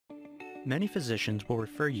Many physicians will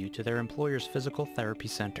refer you to their employer's physical therapy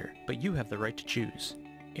center, but you have the right to choose.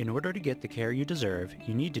 In order to get the care you deserve,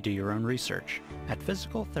 you need to do your own research. At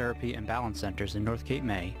Physical Therapy and Balance Centers in North Cape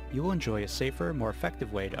May, you will enjoy a safer, more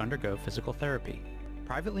effective way to undergo physical therapy.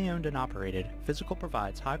 Privately owned and operated, Physical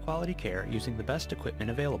provides high-quality care using the best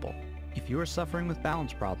equipment available. If you are suffering with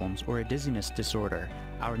balance problems or a dizziness disorder,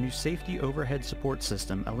 our new safety overhead support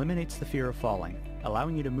system eliminates the fear of falling,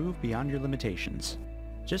 allowing you to move beyond your limitations.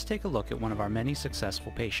 Just take a look at one of our many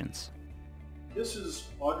successful patients. This is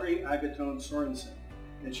Audrey Agatone Sorensen,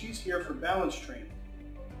 and she's here for balance training.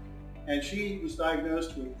 And she was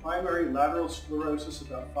diagnosed with primary lateral sclerosis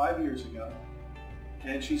about 5 years ago,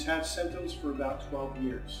 and she's had symptoms for about 12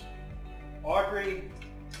 years. Audrey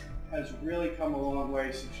has really come a long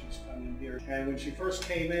way since she's come in here. And when she first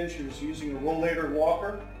came in, she was using a rollator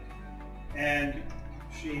walker, and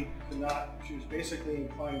she was basically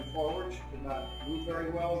inclined forward. She could not move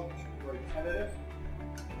very well. She was very tentative,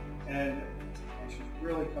 and she's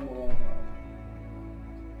really come a long way.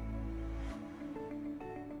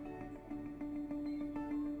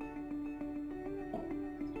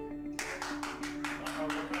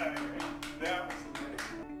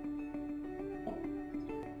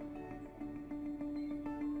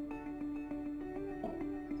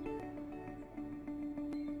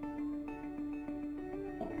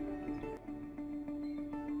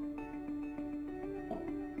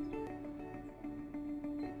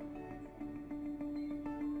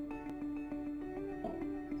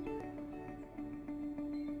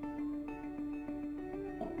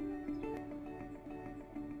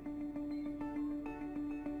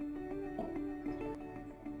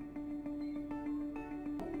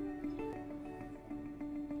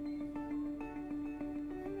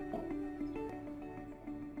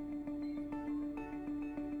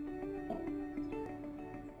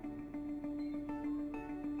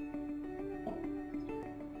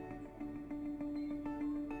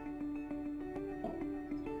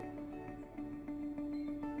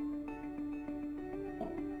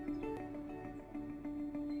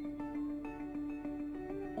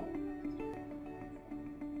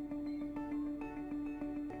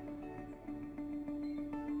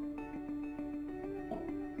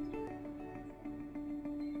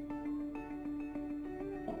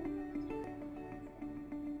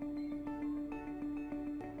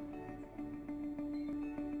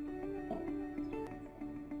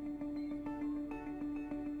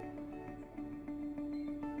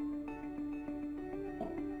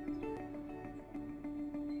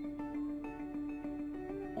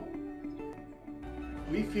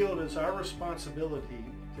 We feel it is our responsibility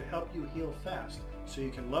to help you heal fast so you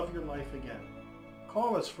can love your life again.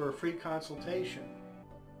 Call us for a free consultation.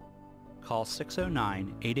 Call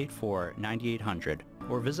 609-884-9800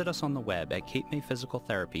 or visit us on the web at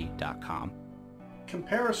capemayphysicaltherapy.com.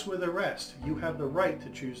 Compare us with the rest. You have the right to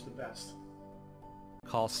choose the best.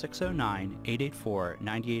 Call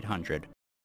 609-884-9800